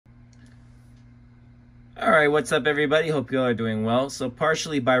Alright, what's up everybody? Hope you all are doing well. So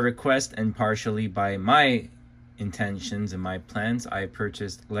partially by request and partially by my intentions and my plans, I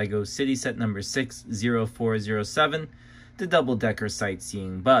purchased Lego City Set number 60407, the Double Decker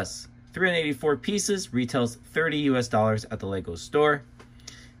Sightseeing Bus. 384 pieces, retails $30 US at the Lego store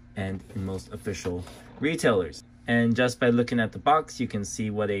and in most official retailers. And just by looking at the box, you can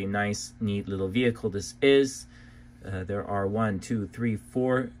see what a nice, neat little vehicle this is. There are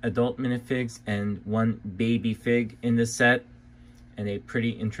 4 adult minifigs and 1 baby fig in the set, and a pretty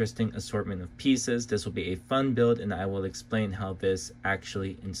interesting assortment of pieces. This will be a fun build, and I will explain how this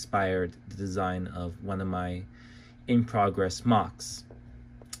actually inspired the design of one of my in-progress mocks.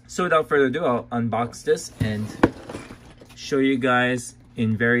 So without further ado, I'll unbox this and show you guys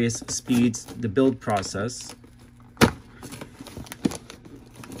in various speeds the build process.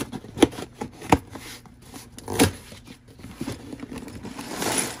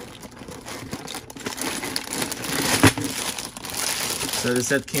 So the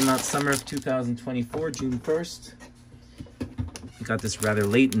set came out summer of 2024, June 1st. I got this rather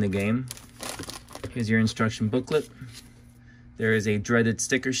late in the game. Here's your instruction booklet. There is a dreaded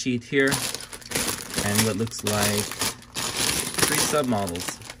sticker sheet here and what looks like 3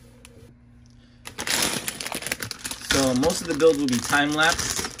 submodels. So most of the build will be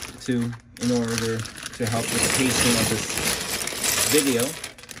time-lapse in order to help with the pacing of this video.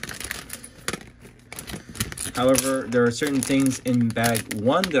 However, there are certain things in bag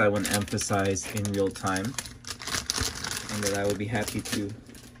 1 that I want to emphasize in real time and that I would be happy to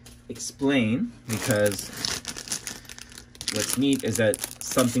explain, because what's neat is that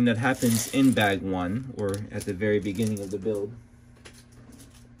something that happens in bag 1 or at the very beginning of the build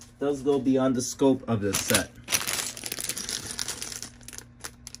does go beyond the scope of this set.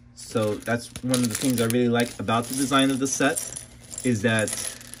 So that's one of the things I really like about the design of the set, is that,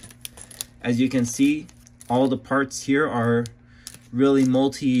 as you can see, all the parts here are really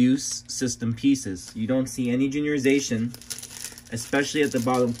multi-use system pieces. You don't see any juniorization, especially at the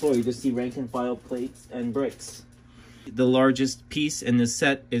bottom floor. You just see rank and file plates and bricks. The largest piece in this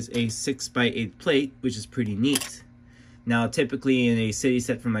set is a 6x8 plate, which is pretty neat. Now, typically in a city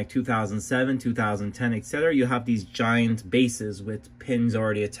set from like 2007, 2010, etc., you have these giant bases with pins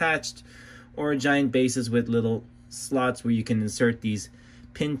already attached, or giant bases with little slots where you can insert these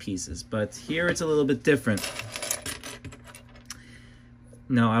pin pieces, but here it's a little bit different.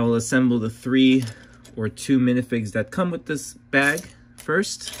 Now I will assemble the 3 or 2 minifigs that come with this bag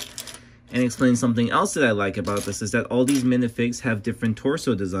first, and explain something else that I like about this, is that all these minifigs have different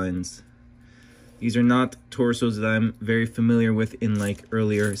torso designs. These are not torsos that I'm very familiar with in like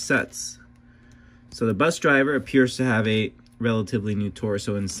earlier sets. So the bus driver appears to have a relatively new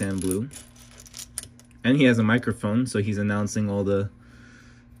torso in sand blue, and he has a microphone, so he's announcing all the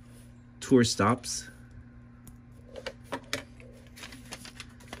tour stops.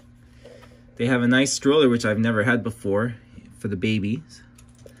 They have a nice stroller, which I've never had before, for the babies.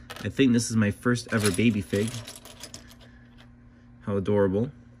 I think this is my first ever baby fig. How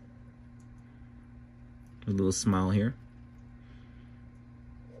adorable. A little smile here.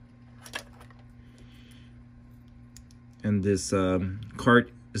 And this cart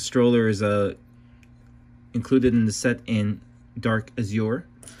stroller is included in the set in dark azure.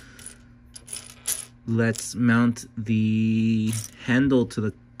 Let's mount the handle to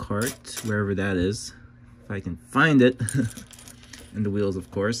the cart, wherever that is, if I can find it, and the wheels, of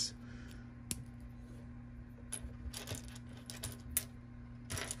course.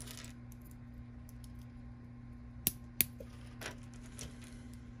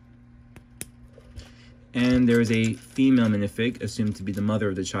 And there is a female minifig, assumed to be the mother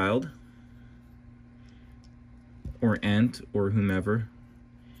of the child, or aunt, or whomever.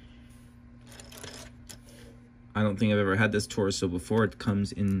 I don't think I've ever had this torso before. It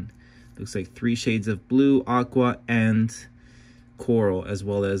comes in, looks like 3 shades of blue, aqua, and coral, as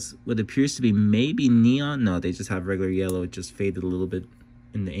well as what appears to be maybe neon. No, they just have regular yellow. It just faded a little bit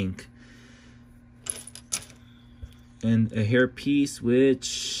in the ink. And a hair piece,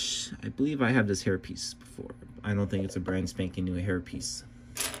 which I believe I have this hair piece before. I don't think it's a brand spanking new hair piece.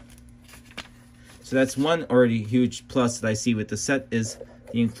 So that's one already huge plus that I see with the set, is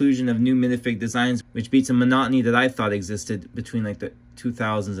the inclusion of new minifig designs, which beats a monotony that I thought existed between like the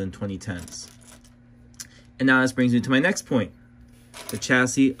 2000s and 2010s. And now this brings me to my next point, the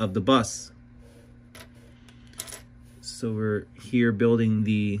chassis of the bus. So we're here building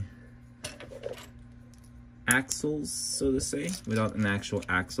the axles, so to say, without an actual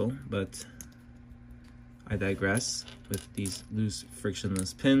axle, but I digress, with these loose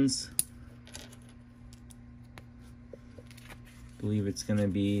frictionless pins. believe it's going to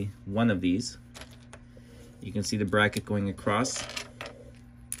be one of these. You can see the bracket going across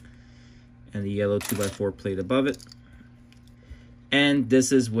and the yellow 2x4 plate above it. And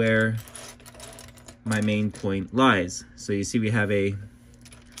this is where my main point lies. So you see we have a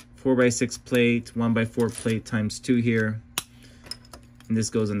 4x6 plate, 1x4 plate times 2 here. And this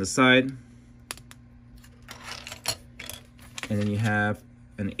goes on the side. And then you have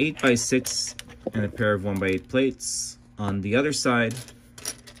an 8x6 and a pair of 1x8 plates on the other side.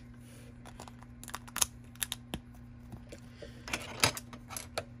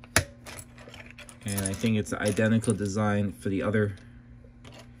 And I think it's an identical design for the other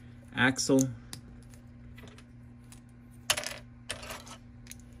axle.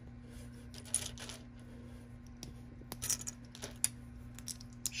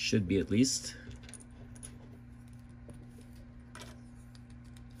 Should be at least.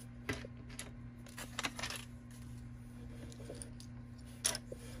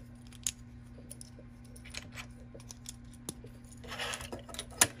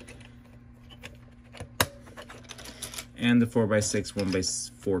 And the 4x6,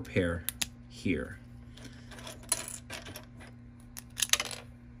 1x4 pair here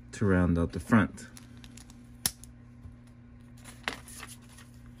to round out the front.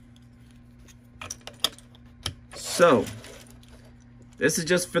 So this is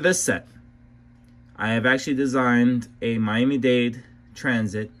just for this set. I have actually designed a Miami-Dade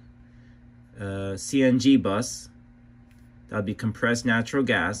Transit CNG bus. That'll be compressed natural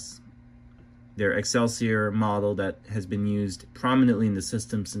gas. Their Excelsior model that has been used prominently in the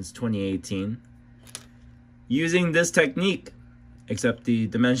system since 2018. Using this technique, except the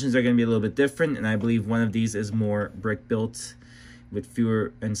dimensions are going to be a little bit different, and I believe one of these is more brick built with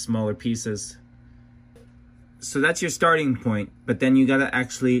fewer and smaller pieces. So that's your starting point, but then you got to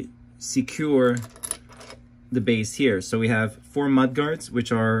actually secure the base here. So we have 4 mudguards,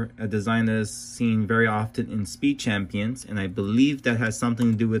 which are a design that is seen very often in Speed Champions, and I believe that has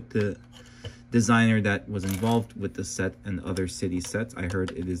something to do with the designer that was involved with the set and other city sets. I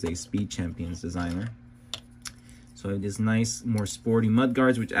heard it is a Speed Champions designer. So I have this nice, more sporty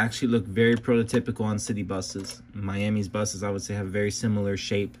mudguards, which actually look very prototypical on city buses. Miami's buses, I would say, have a very similar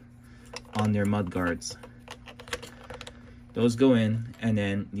shape on their mudguards. Those go in, and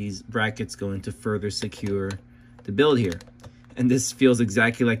then these brackets go in to further secure the build here. And this feels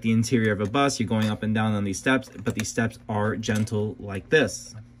exactly like the interior of a bus. You're going up and down on these steps, but these steps are gentle like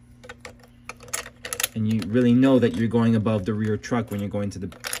this. And you really know that you're going above the rear truck when you're going to the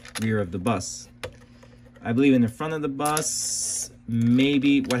rear of the bus. I believe in the front of the bus,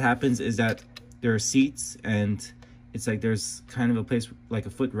 maybe what happens is that there are seats, and it's like there's kind of a place like a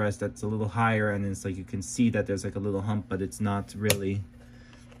footrest that's a little higher, and it's like you can see that there's like a little hump, but it's not really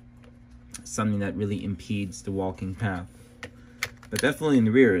something that really impedes the walking path. But definitely in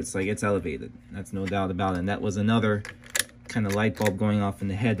the rear, it's like it's elevated. That's no doubt about it. And that was another kind of light bulb going off in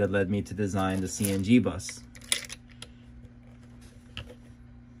the head that led me to design the CNG bus.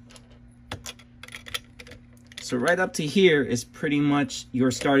 So right up to here is pretty much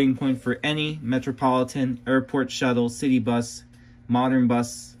your starting point for any metropolitan, airport shuttle, city bus, modern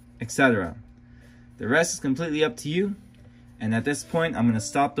bus, etc. The rest is completely up to you. And at this point, I'm going to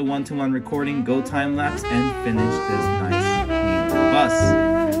stop the one-to-one recording, go time lapse, and finish this nice, neat bus.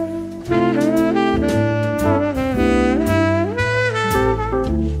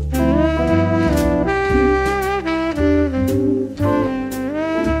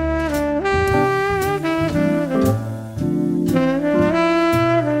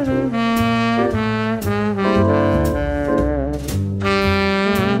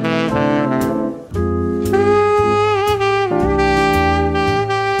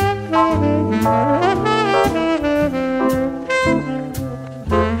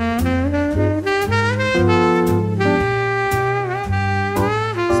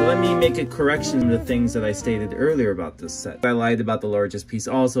 Make a correction to the things that I stated earlier about this set. I lied about the largest piece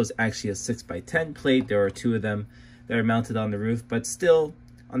also. It's actually a 6x10 plate. There are 2 of them that are mounted on the roof, but still,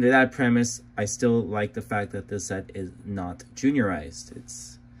 under that premise, I still like the fact that this set is not juniorized.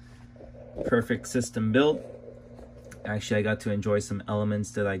 It's perfect system build. Actually, I got to enjoy some elements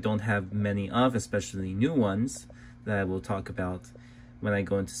that I don't have many of, especially new ones that I will talk about when I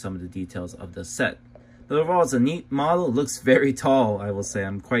go into some of the details of the set. But overall, it's a neat model. It looks very tall, I will say.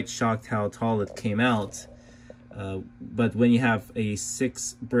 I'm quite shocked how tall it came out. But when you have a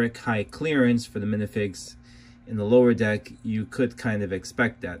 6 brick high clearance for the minifigs in the lower deck, you could kind of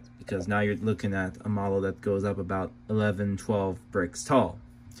expect that, because now you're looking at a model that goes up about 11, 12 bricks tall.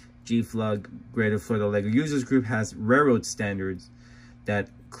 GFLUG, Greater Florida LEGO Users Group, has railroad standards that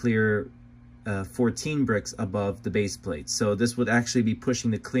clear 14 bricks above the base plate. So this would actually be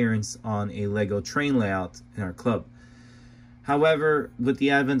pushing the clearance on a Lego train layout in our club. However, with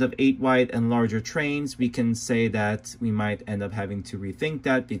the advent of 8 wide and larger trains, we can say that we might end up having to rethink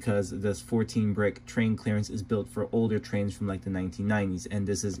that, because this 14 brick train clearance is built for older trains from like the 1990s, and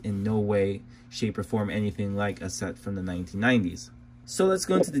this is in no way, shape, or form anything like a set from the 1990s. So let's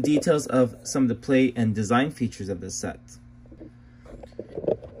go into the details of some of the play and design features of this set.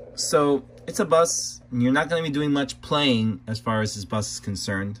 So it's a bus, and you're not going to be doing much playing as far as this bus is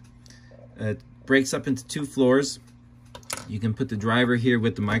concerned. It breaks up into 2 floors. You can put the driver here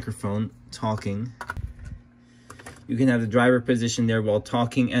with the microphone talking. You can have the driver position there while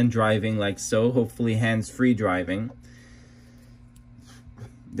talking and driving like so, hopefully hands-free driving.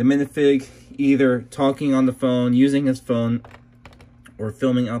 The minifig either talking on the phone, using his phone, or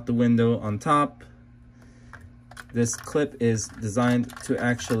filming out the window on top. This clip is designed to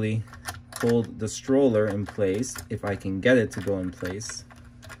actually hold the stroller in place, if I can get it to go in place.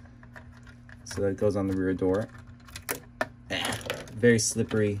 So that it goes on the rear door. Very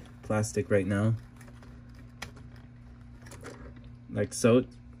slippery plastic right now. Like so,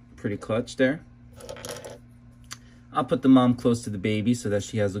 pretty clutch there. I'll put the mom close to the baby so that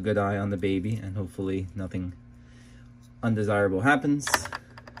she has a good eye on the baby, and hopefully nothing undesirable happens.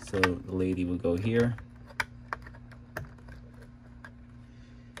 So the lady will go here.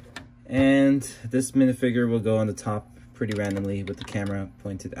 And this minifigure will go on the top pretty randomly with the camera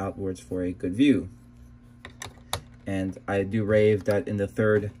pointed outwards for a good view. And I do rave that in the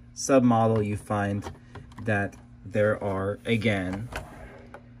third submodel you find that there are, again,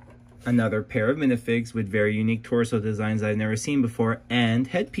 another pair of minifigs with very unique torso designs I've never seen before, and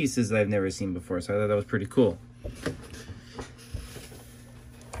headpieces I've never seen before, so I thought that was pretty cool.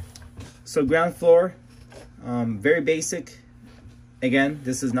 So ground floor, very basic. Again,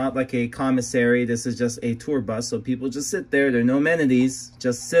 this is not like a commissary, this is just a tour bus, so people just sit there, there are no amenities,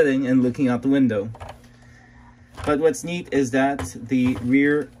 just sitting and looking out the window. But what's neat is that the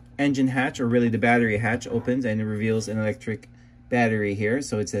rear engine hatch, or really the battery hatch, opens and it reveals an electric battery here.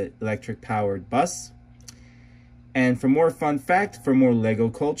 So it's an electric powered bus. And for more fun fact, for more Lego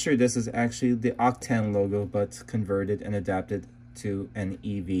culture, this is actually the Octane logo, but converted and adapted to an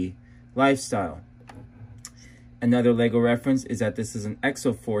EV lifestyle. Another Lego reference is that this is an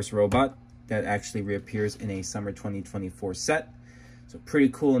Exoforce robot that actually reappears in a summer 2024 set. So pretty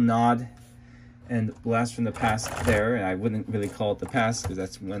cool nod and blast from the past there. And I wouldn't really call it the past, because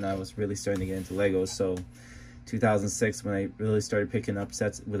that's when I was really starting to get into Legos. So 2006, when I really started picking up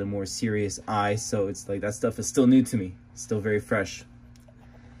sets with a more serious eye. So it's like that stuff is still new to me, still very fresh.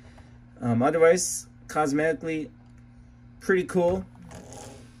 Otherwise, cosmetically, pretty cool.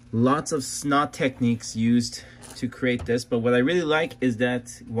 Lots of SNOT techniques used to create this, but what I really like is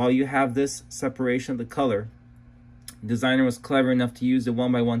that while you have this separation of the color, the designer was clever enough to use the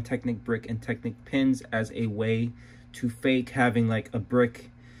 1x1 Technic brick and Technic pins as a way to fake having like a brick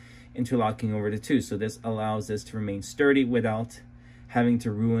interlocking over the two. So this allows this to remain sturdy without having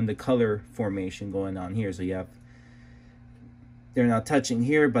to ruin the color formation going on here. So you have, they're not touching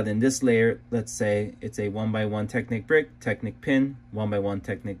here, but in this layer, let's say it's a 1x1 Technic brick, Technic pin, 1x1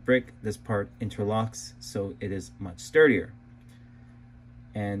 Technic brick. This part interlocks, so it is much sturdier.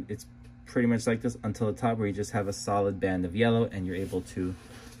 And it's pretty much like this until the top, where you just have a solid band of yellow and you're able to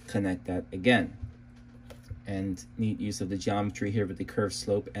connect that again. And neat use of the geometry here with the curved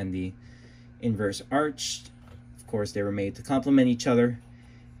slope and the inverse arch. Of course, they were made to complement each other.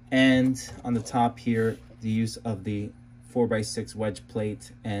 And on the top here, the use of the 4x6 wedge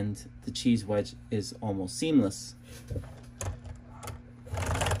plate and the cheese wedge is almost seamless.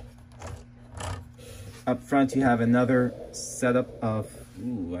 Up front, you have another setup of,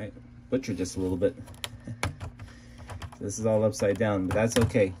 ooh, I butchered this a little bit. This is all upside down, but that's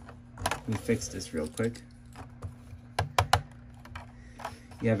okay. Let me fix this real quick.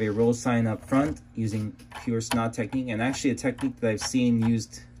 You have a roll sign up front using pure SNOT technique, and actually a technique that I've seen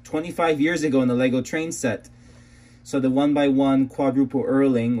used 25 years ago in the Lego train set. So the 1x1 quadruple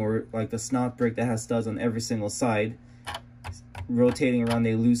Erling, or like the SNOT brick that has studs on every single side, rotating around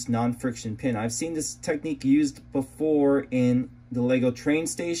a loose non-friction pin. I've seen this technique used before in the Lego train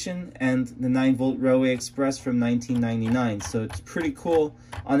station and the 9-volt Railway Express from 1999. So it's pretty cool,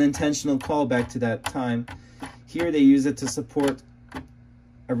 unintentional callback to that time. Here they use it to support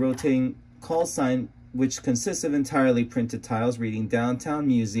a rotating call sign, which consists of entirely printed tiles reading downtown,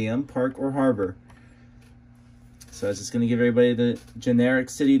 museum, park, or harbor. So it's just going to give everybody the generic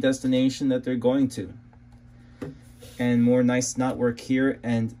city destination that they're going to. And more nice SNOT work here,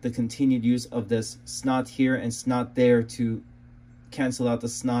 and the continued use of this SNOT here and SNOT there to cancel out the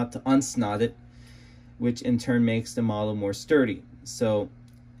snot to un-SNOT it, which in turn makes the model more sturdy. So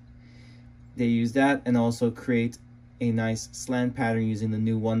they use that and also create a nice slant pattern using the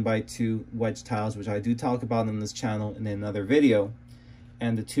new 1x2 wedge tiles, which I do talk about on this channel in another video,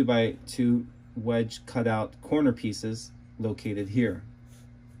 and the 2x2 wedge cutout corner pieces located here.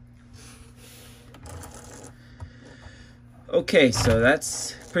 Okay, so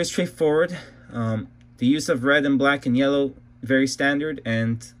that's pretty straightforward. The use of red and black and yellow, very standard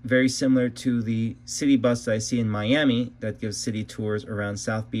and very similar to the city bus that I see in Miami that gives city tours around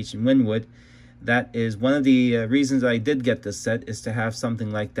South Beach and Wynwood. That is one of the reasons I did get this set, is to have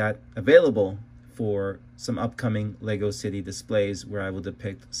something like that available for some upcoming Lego City displays where I will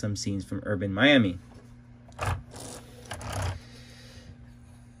depict some scenes from urban Miami.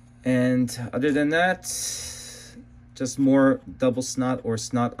 And other than that, just more double SNOT or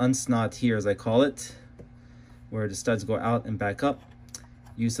SNOT un-SNOT here, as I call it, where the studs go out and back up.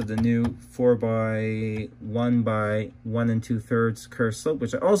 Use of the new 4x1 by 1 2/3 curve slope,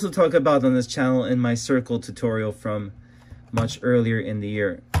 which I also talk about on this channel in my circle tutorial from much earlier in the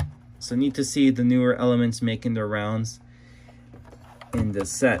year. So neat to see the newer elements making their rounds in this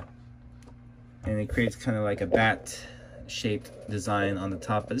set. And it creates kind of like a bat shaped design on the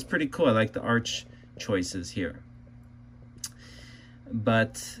top, but it's pretty cool. I like the arch choices here.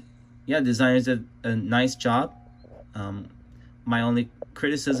 But yeah, designers did a nice job. My only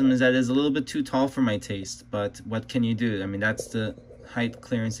criticism is that it's a little bit too tall for my taste, but what can you do? I mean, that's the height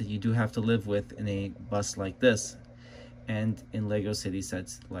clearance that you do have to live with in a bus like this and in Lego City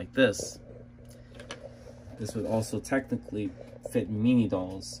sets like this. This would also technically fit mini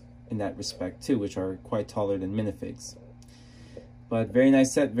dolls in that respect too, which are quite taller than minifigs. But very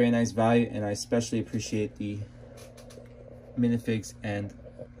nice set, very nice value, and I especially appreciate the minifigs and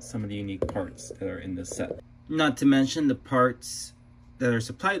some of the unique parts that are in this set. Not to mention the parts that are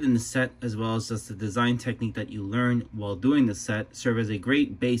supplied in the set, as well as just the design technique that you learn while doing the set, serve as a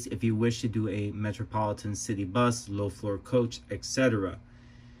great base if you wish to do a metropolitan city bus, low floor coach, etc.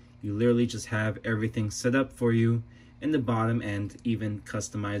 You literally just have everything set up for you in the bottom, and even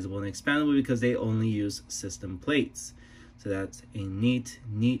customizable and expandable because they only use system plates. So that's a neat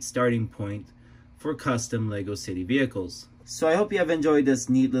starting point for custom Lego City vehicles. So I hope you have enjoyed this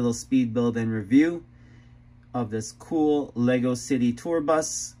neat little speed build and review of this cool Lego City tour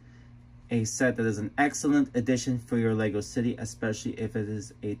bus, a set that is an excellent addition for your Lego City, especially if it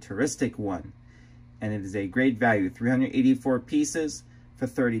is a touristic one. And it is a great value, 384 pieces for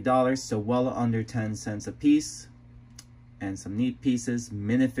 $30, so well under 10 cents a piece. And some neat pieces,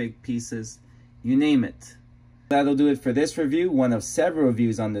 minifig pieces, you name it. That'll do it for this review, one of several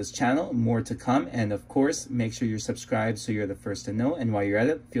reviews on this channel, more to come. And of course, make sure you're subscribed so you're the first to know. And while you're at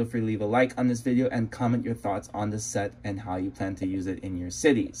it, feel free to leave a like on this video and comment your thoughts on the set and how you plan to use it in your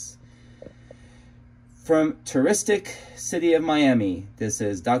cities. From touristic city of Miami, this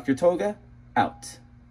is Dr. Toga, out.